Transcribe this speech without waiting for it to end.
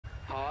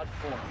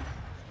hardcore.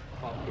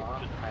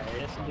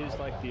 S&D's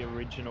like the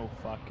original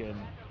fucking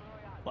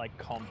like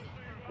comp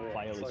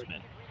playlist,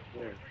 man.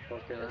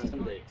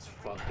 S&D's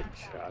fucking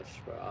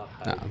trash, bro.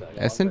 I No, hate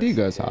that. S&D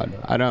goes hard.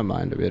 I don't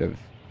mind a bit of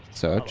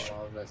search.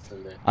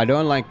 I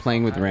don't like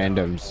playing with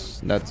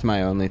randoms. That's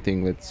my only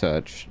thing with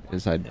search,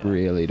 is I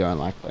really don't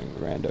like playing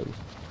with randoms.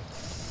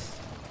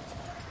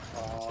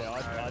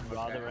 I'd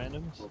rather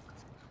randoms,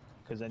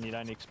 because then you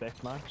don't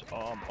expect much.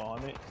 Oh, I'm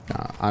behind it.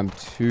 Nah, I'm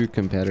too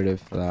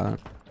competitive for that.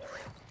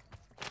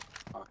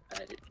 I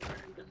hate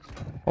randoms.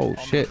 Oh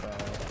shit.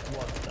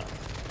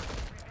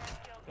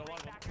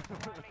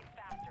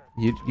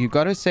 You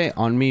gotta say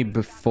on me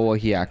before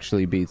he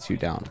actually beats you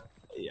down.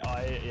 Yeah,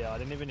 I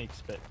didn't even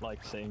expect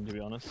like seeing, to be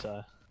honest.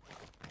 So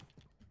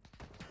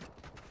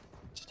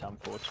just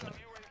unfortunate.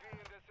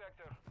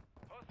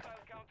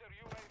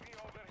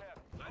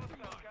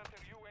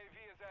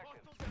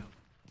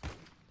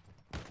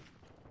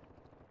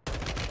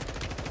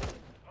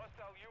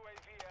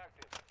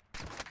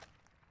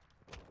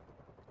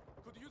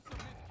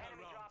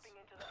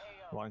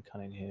 One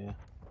coming here.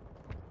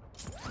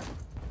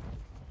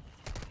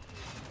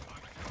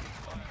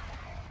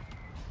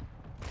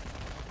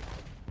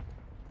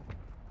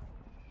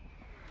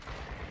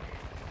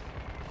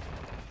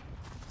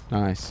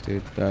 Nice,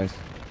 dude. Guys.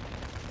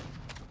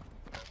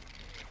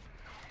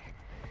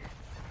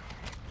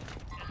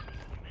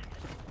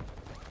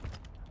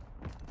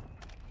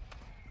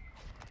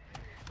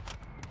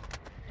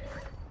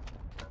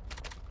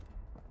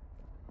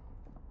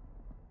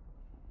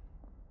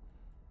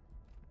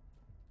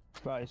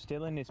 Bro, he's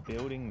still in this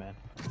building, man.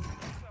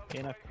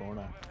 In a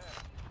corner.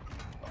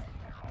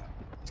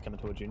 He's coming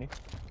towards you, Nick.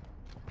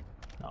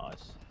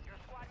 Nice.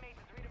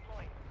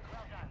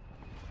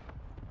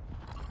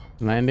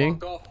 Landing.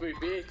 Fuck off me,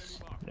 bitch.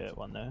 Yeah,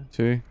 one there.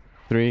 2,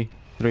 3,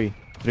 3.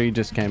 3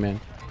 just came in.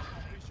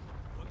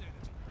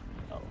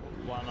 Oh,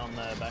 one on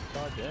the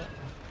backside, yeah.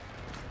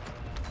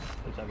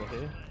 He's over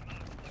here.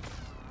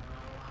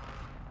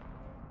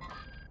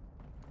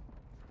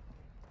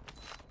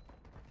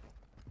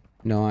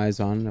 No eyes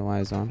on. No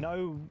eyes on.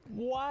 No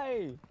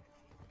way!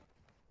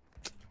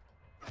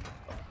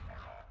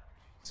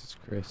 Jesus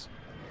Christ.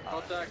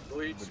 Got that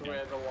glitch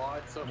where the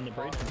lights are On the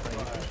bridge.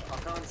 I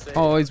can't see.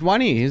 Oh, he's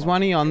one -y. He's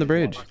one -y on the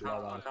bridge. I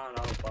can't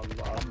help.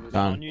 I'm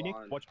Done. On you, Nick.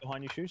 Watch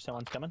behind your shoes.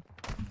 Someone's coming.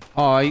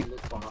 Oh, he,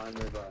 look behind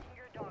me, bro.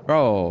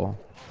 bro.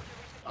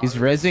 He's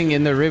rezzing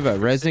in the river.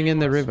 Rezzing in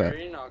the river.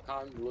 Screen, I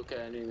can't look at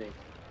anything.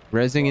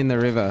 Rezzing in the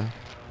river.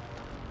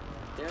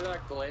 You know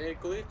that glare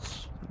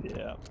glitch?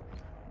 Yeah.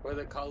 Where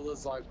the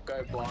colors like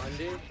go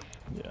blinding?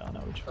 Yeah, I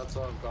know which. That's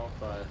what I've got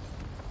though.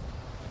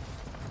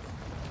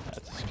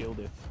 That's a skill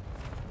diff.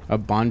 A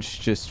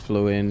bunch just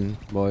flew in,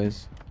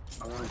 boys.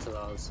 I went to the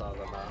other side of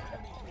the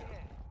map.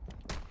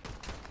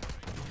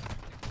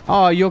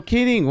 Oh, you're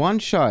kidding. One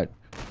shot.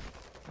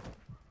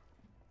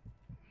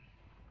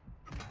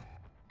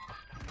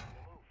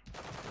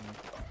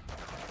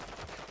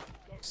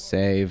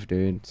 Save,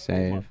 dude.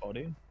 Save.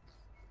 Body.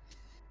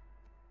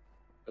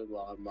 Good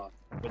luck,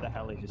 mate. With the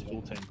heli, just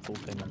full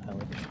team on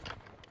heli.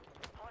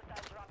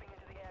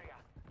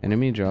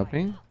 Enemy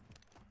dropping.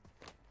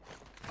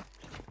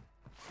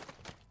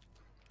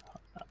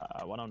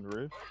 One on the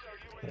roof.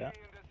 Yeah.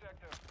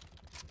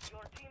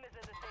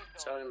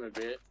 Tell him a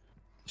bit.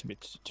 Should be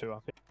two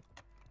up here.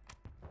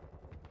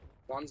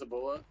 One's a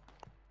bullet.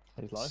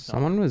 He's low.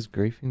 Someone was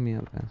griefing me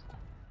up there.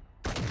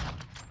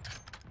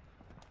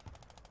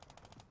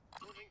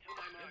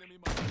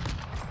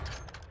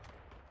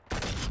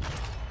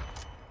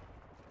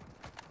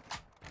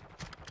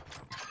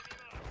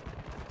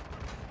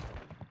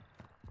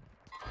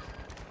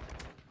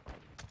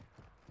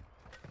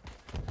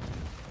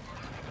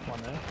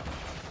 One there.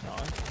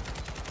 Nice.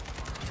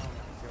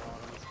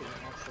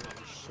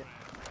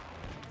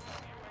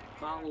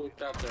 Can't look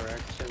that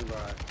direction, bro.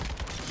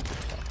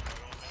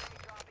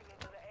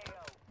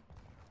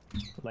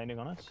 Landing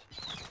on us.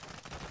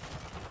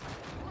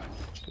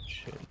 Good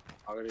shit.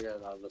 I gotta go to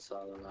the other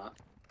side of that.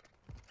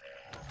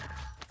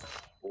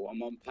 Oh,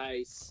 I'm on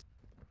pace.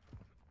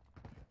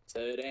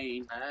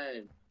 13.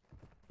 Hey,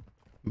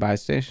 Buy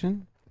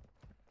station?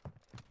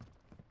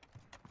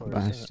 Where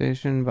Buy is it?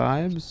 station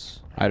vibes?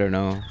 I don't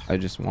know. I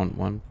just want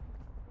one.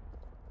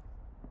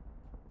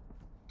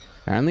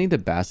 Apparently the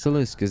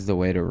basilisk is the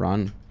way to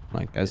run,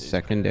 like as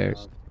secondary.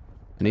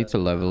 I need to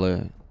level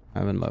it. I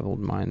haven't leveled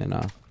mine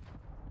enough.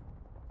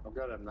 I've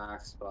got a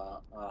max,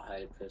 but I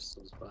hate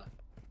pistols, but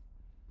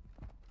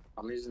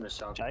I'm using a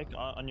shotgun. Jake,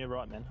 on your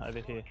right, man. Over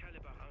here.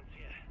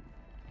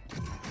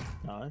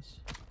 Nice.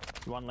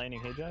 One landing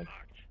here, Jake.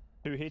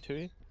 Two here, two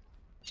here.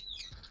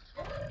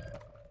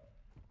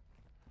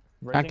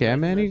 Okay,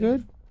 man, you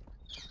good?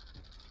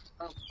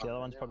 The other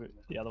one's probably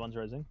the other one's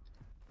resing.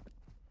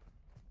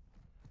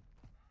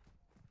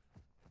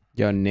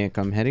 Yo, Nick,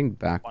 I'm heading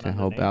back One to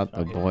help underneath, out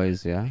the right?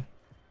 boys, yeah?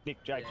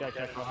 Nick, Jake, right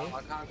here.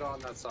 I can't go on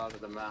that side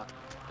of the map.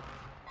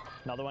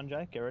 Another one,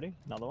 Jake. Get ready.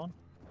 Another one.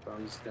 So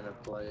I'm just gonna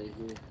play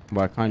here.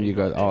 Why can't you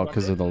go? Oh,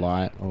 because of the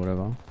light or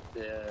whatever.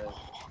 Yeah.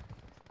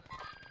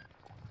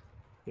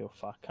 You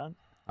fuck cunt.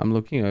 I'm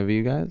looking over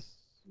you guys.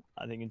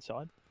 I think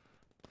inside.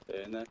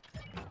 Yeah, in there.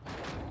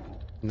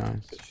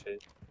 Nice. Good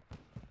shit.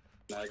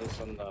 No,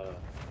 just on the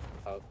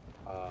up.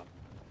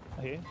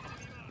 Here.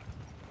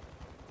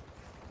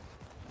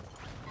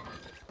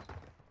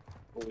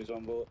 Always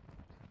on board.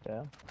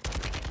 Down.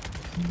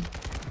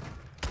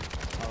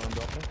 Owen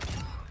dropping.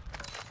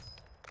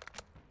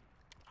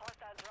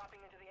 Hostiles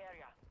dropping into the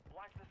area.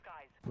 Watch the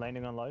skies.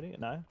 Landing on loading.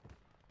 No.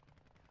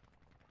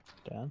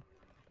 Down.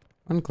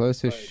 One Hey,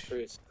 close-ish.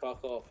 Chris,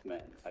 fuck off,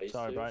 man. Are you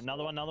Sorry, bro. serious?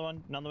 Another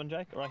one,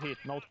 Jake. Right here.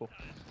 Multiple.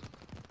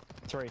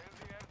 3.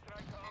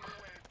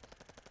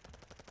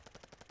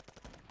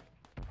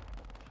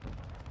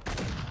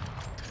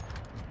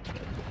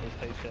 There's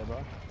heaps there,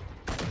 bro.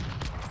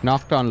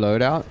 Knocked on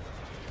loadout.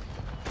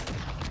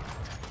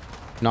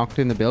 Knocked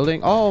in the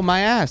building. Oh, my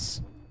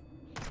ass.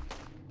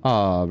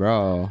 Oh,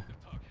 bro.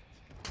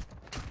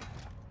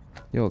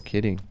 You're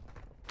kidding.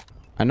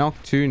 I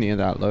knocked 2 near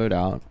that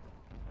loadout.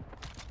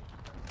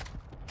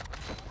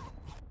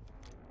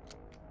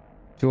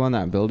 2 on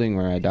that building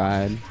where I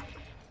died.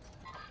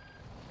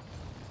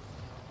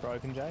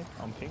 Broken, Jake.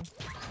 On ping.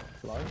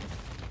 Low.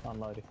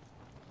 Unloading.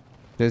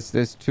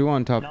 There's 2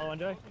 on top. Another one,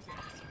 Jake.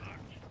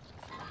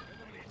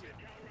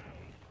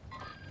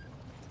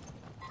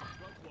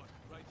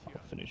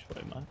 I'll finish for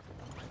you, man.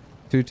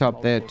 2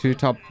 top there. 2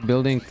 top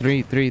building.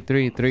 3.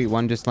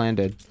 1 just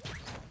landed.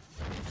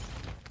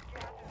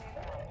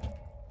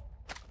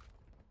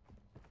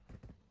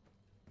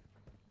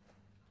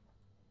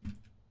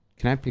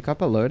 Can I pick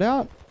up a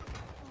loadout?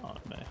 Oh,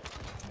 no.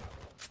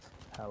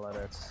 Hello,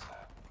 that's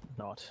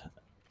not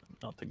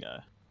the go.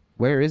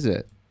 Where is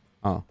it?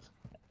 Oh.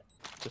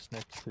 Just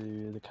next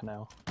to the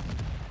canal.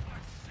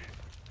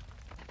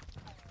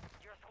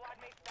 Your squad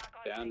mates back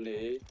on Down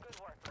station. there.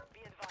 Good work. Be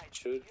advised.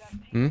 Shuj. You have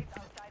Hmm? teammates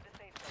outside the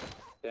safe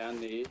zone.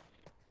 Down there.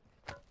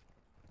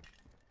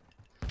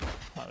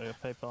 Oh, we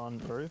got people on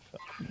the roof.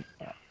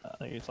 I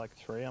think it's like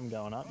 3. I'm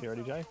going up. You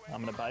ready, Jay?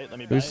 I'm gonna bait. Let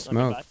me bait. Who's Let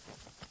me smoke? bait.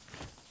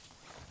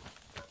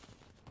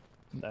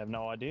 They have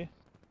no idea.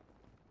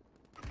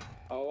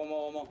 Oh, one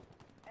more.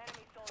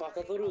 Enemy soldier Fuck,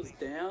 I thought it was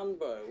down,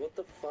 bro. What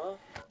the fuck?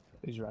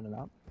 He's running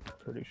up.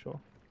 Pretty sure.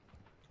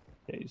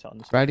 Yeah, he's on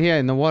the Right here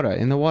in the water.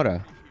 In the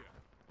water.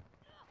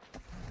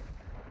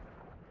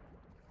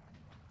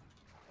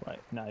 Wait,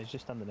 no, he's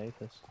just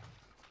underneath us.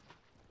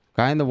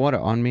 Guy in the water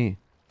on me.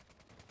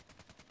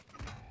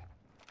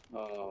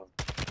 Oh.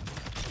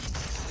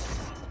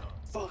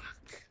 Fuck.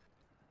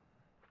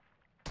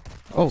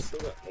 Oh, Still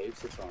got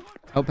heaps of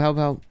time.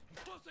 help.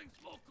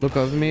 Look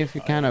over me if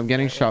you can. I'm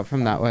getting shot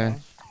from that way.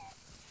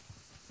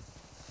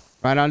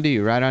 Right under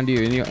you.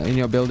 In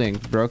your building.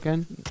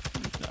 Broken?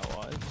 No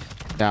eyes.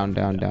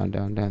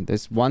 Down.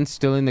 There's one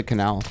still in the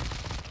canal.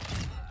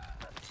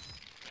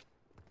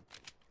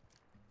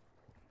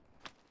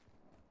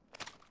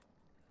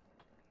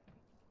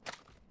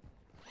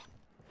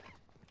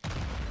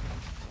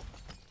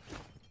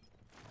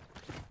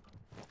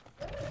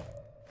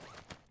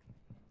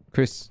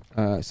 Chris,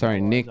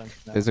 sorry, Nick.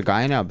 There's a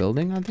guy in our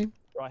building, I think.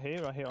 Right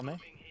here on me.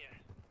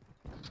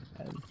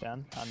 And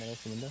down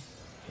underneath the window.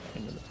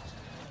 Into the,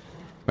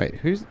 Wait,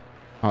 who's?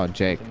 Oh,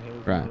 Jake. in here,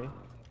 Right. here.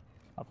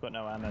 I've got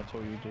no ammo at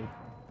all, UG.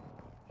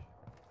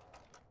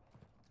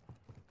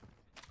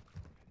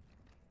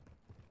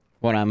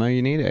 What ammo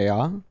you need?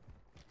 AR?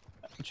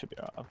 It should be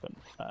alright. I've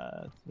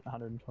got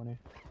 120.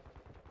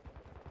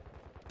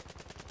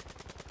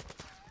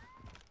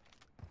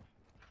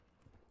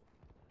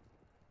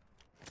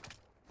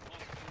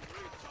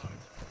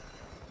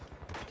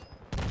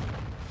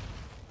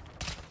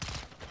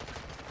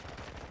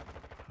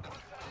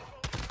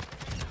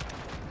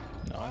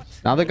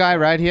 Nice. Another guy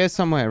right here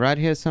somewhere.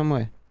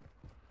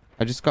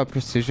 I just got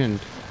precisioned.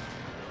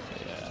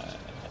 Yeah,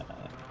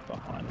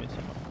 behind me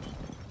somewhere.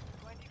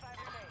 25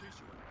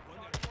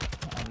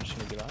 remain. I'm just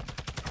gonna give up.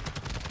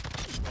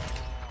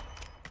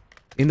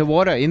 In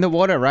the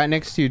water, right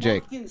next to you,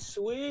 Jake. Fucking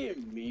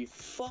swim, you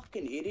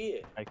fucking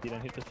idiot. Like, you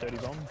don't hit the 30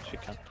 bomb?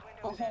 Shit, cunt.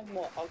 Oh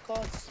my, I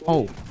can't swim.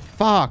 Oh,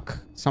 fuck.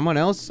 Someone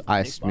else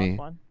iced Nick, me. last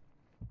one.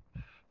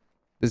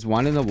 There's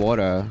one in the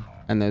water,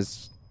 and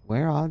there's...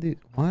 Where are these?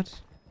 What?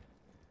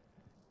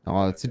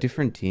 Oh, it's a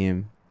different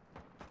team.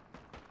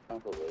 I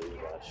can't believe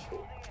that shit.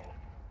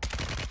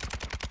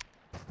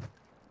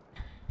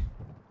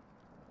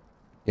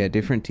 Yeah,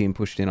 different team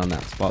pushed in on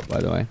that spot, by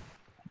the way.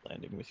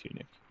 Landing with you,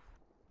 Nick.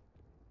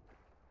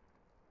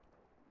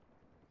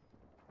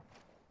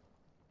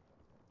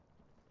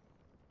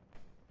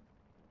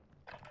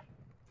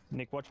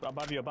 Nick, watch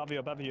above you.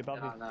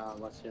 No,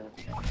 what's your...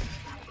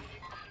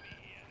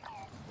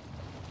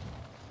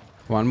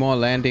 One more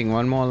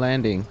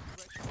landing.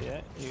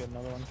 Yeah, you got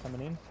another one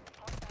coming in.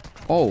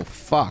 Oh,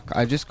 fuck.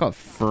 I just got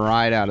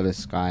fried out of the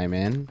sky,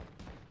 man.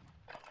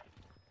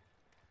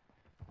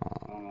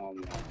 Oh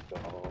my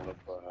god,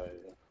 bro.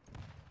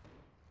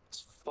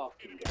 It's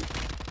fucking good.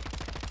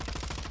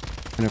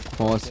 And of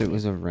course, it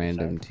was a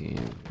random team,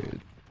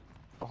 dude.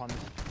 Behind me.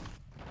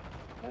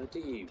 How do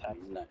you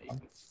win that? You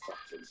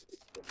fucking...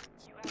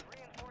 You have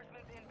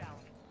reinforcements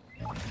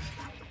inbound.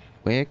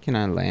 Where can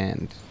I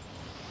land?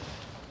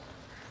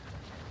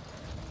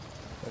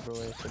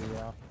 everywhere pretty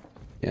rough.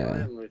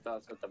 Yeah. With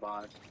us at the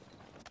bar.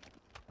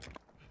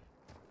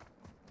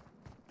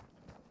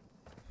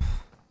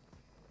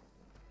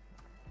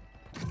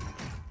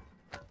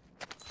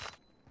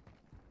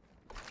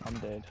 I'm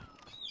dead.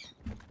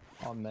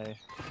 On me.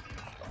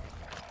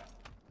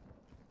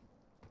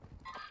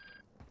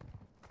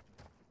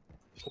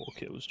 Four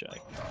kills, Jake.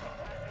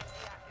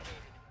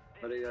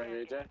 What are you going to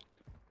do, Jay?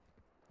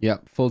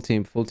 Yep. Full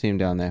team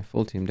down there.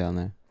 Full team down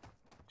there.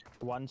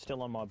 One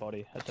still on my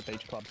body at the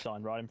beach club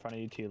sign, right in front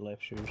of you to your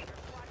left, Shuj.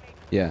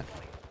 Yeah.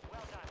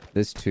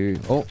 There's two.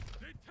 Oh.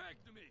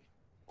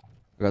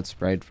 I got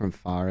sprayed from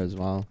far as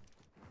well.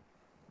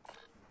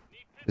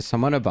 There's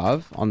someone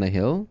above on the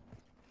hill.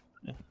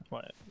 Yeah,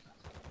 wait,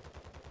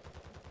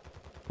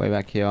 Way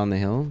back here on the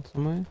hill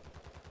somewhere.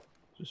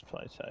 just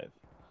play safe.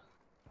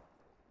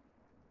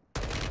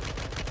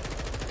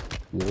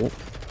 Whoa.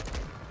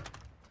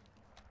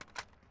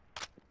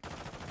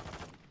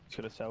 Let's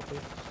get a selfie.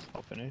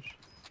 I'll finish.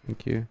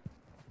 Thank you.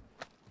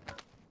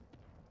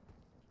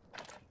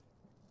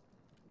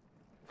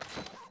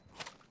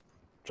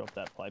 Drop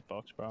that plate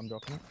box, bro. I'm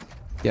dropping it.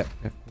 Yep.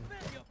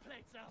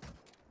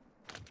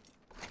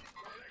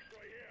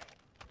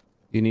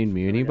 You need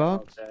Muni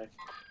box?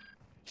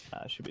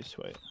 Should be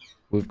sweet.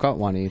 We've got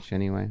one each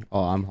anyway.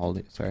 Oh, I'm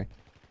holding. Sorry.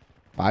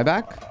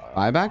 Buyback?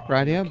 Buyback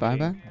right here.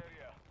 Buyback.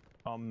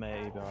 On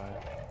me, bro.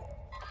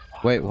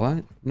 Wait,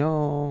 what?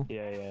 No.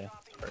 Yeah.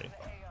 Three.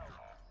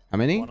 How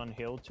many? One on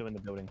hill, two in the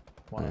building.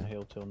 One on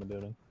hill, two in the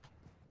building.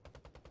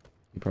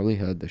 You probably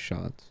heard the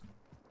shots.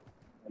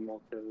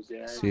 More kills,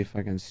 yeah. See if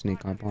I can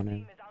sneak up on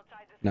him.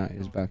 No,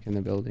 he's back in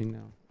the building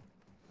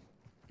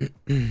now.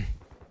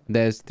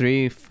 There's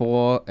 3,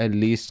 4 at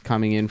least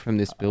coming in from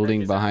this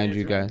building behind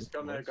you guys.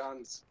 Got no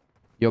guns.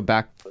 You're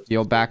back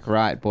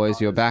right, boys.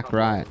 You're back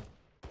right.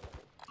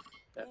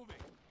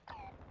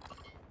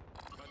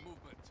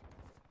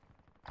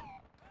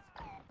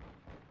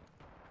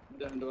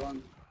 Down to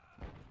one.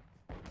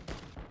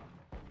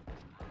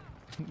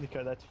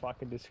 Nico, that's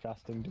fucking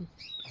disgusting, dude.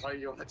 Oh,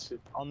 you watch it.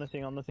 On the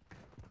thing. I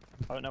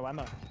don't know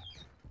ammo.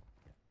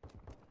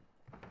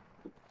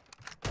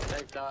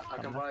 Take that. I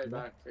can buy it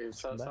back. If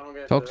someone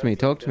gets Talk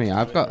to me.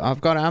 I've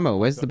got ammo.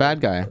 Where's the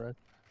bad guy?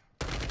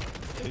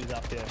 Who's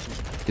up there?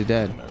 You're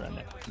dead.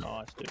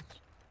 Nice, dude.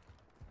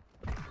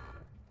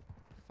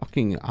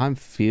 Fucking, I'm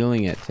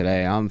feeling it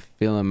today. I'm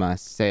feeling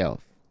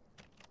myself.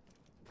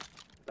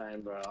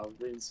 Same, bro. I've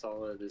been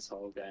solo this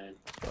whole game.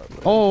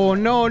 Oh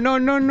no.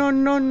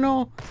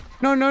 No,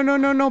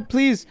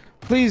 please.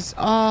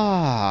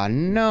 Ah,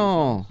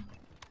 no.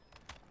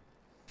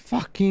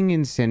 Fucking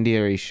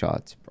incendiary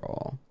shots,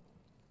 bro.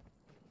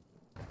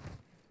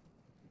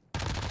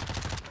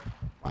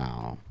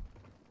 Wow.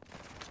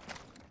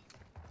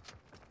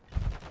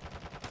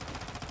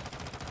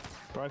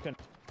 Broken.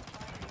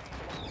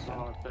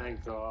 Oh,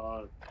 thank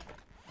God.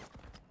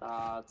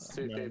 It's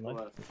two people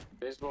left.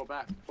 There's ball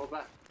back.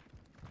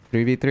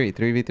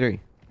 3v3.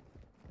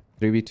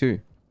 3v2.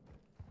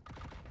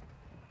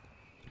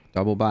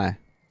 Double buy.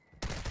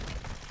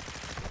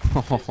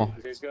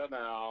 He's got no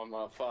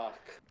armor. Fuck.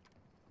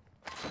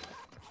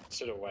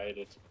 Should have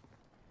waited.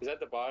 He's at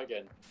the bar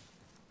again.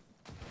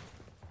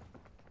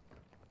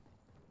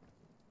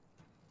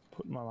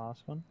 Put my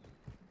mask on.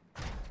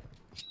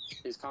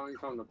 He's coming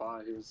from the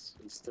bar. He's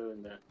still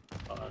in there.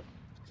 I'm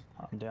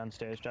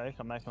downstairs, Jake.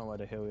 I'm making my way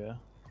to hill, yeah.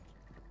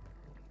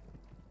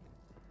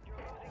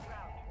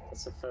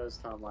 That's the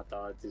first time I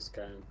died this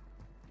game.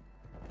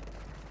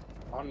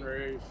 On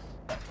roof.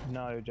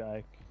 No,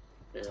 Jake.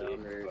 Yeah,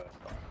 on roof.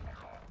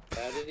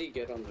 How did he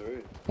get on the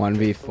roof?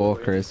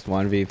 1v4, Chris.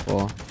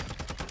 1v4.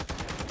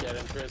 Get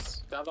him,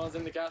 Chris. The other one's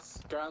in the gas.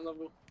 Ground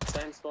level.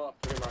 Same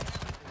spot, pretty much.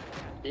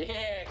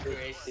 Yeah,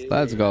 Chris.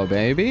 Let's go,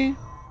 baby.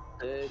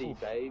 30,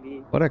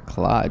 baby. What a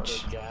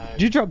clutch.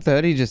 Did you drop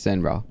 30 just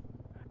then, bro?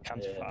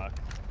 Comes fuck.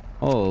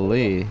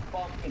 Holy.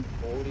 Fucking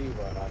 40,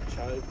 bro. I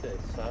choked it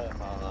so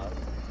hard.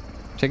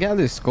 Check out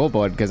this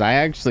scoreboard, because I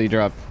actually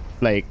dropped,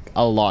 like,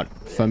 a lot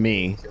for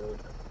me.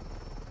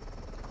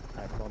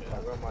 I got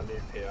my new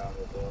PR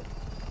as well.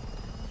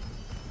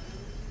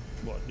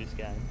 What, this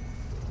game?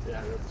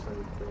 Yeah, that's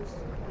very Chris.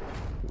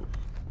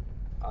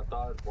 I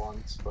died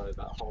once, but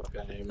that whole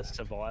game The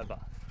survivor.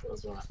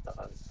 was when I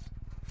died.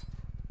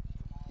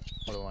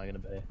 What am I gonna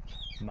be?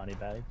 Money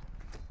bag?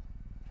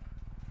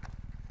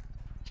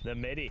 The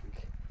medic.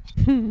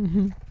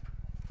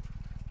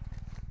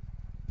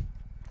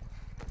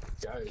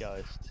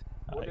 Ghost.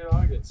 What did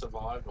I get?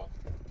 Survivor.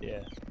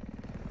 Yeah.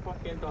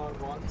 Fucking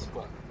died once,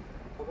 but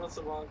I got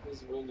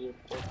survivors when you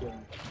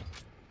fucking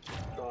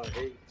die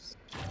heaps.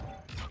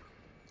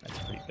 That's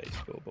a pretty big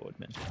scoreboard,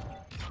 man.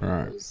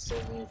 Alright. It was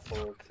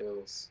 74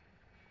 kills.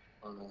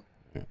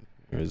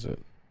 Where is it?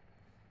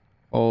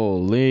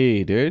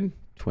 Holy, dude.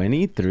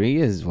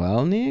 23 as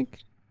well, Nick?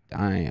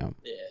 Damn.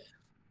 Yeah.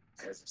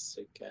 That's a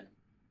sick game.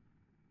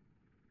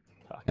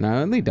 And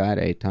I only died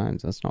 8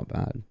 times. That's not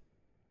bad.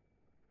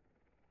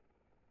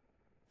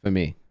 For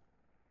me.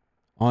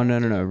 Oh, no.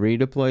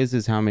 Redeploys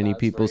is how many That's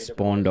people redeploy.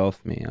 spawned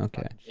off me.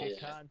 Okay. Yeah. I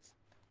can't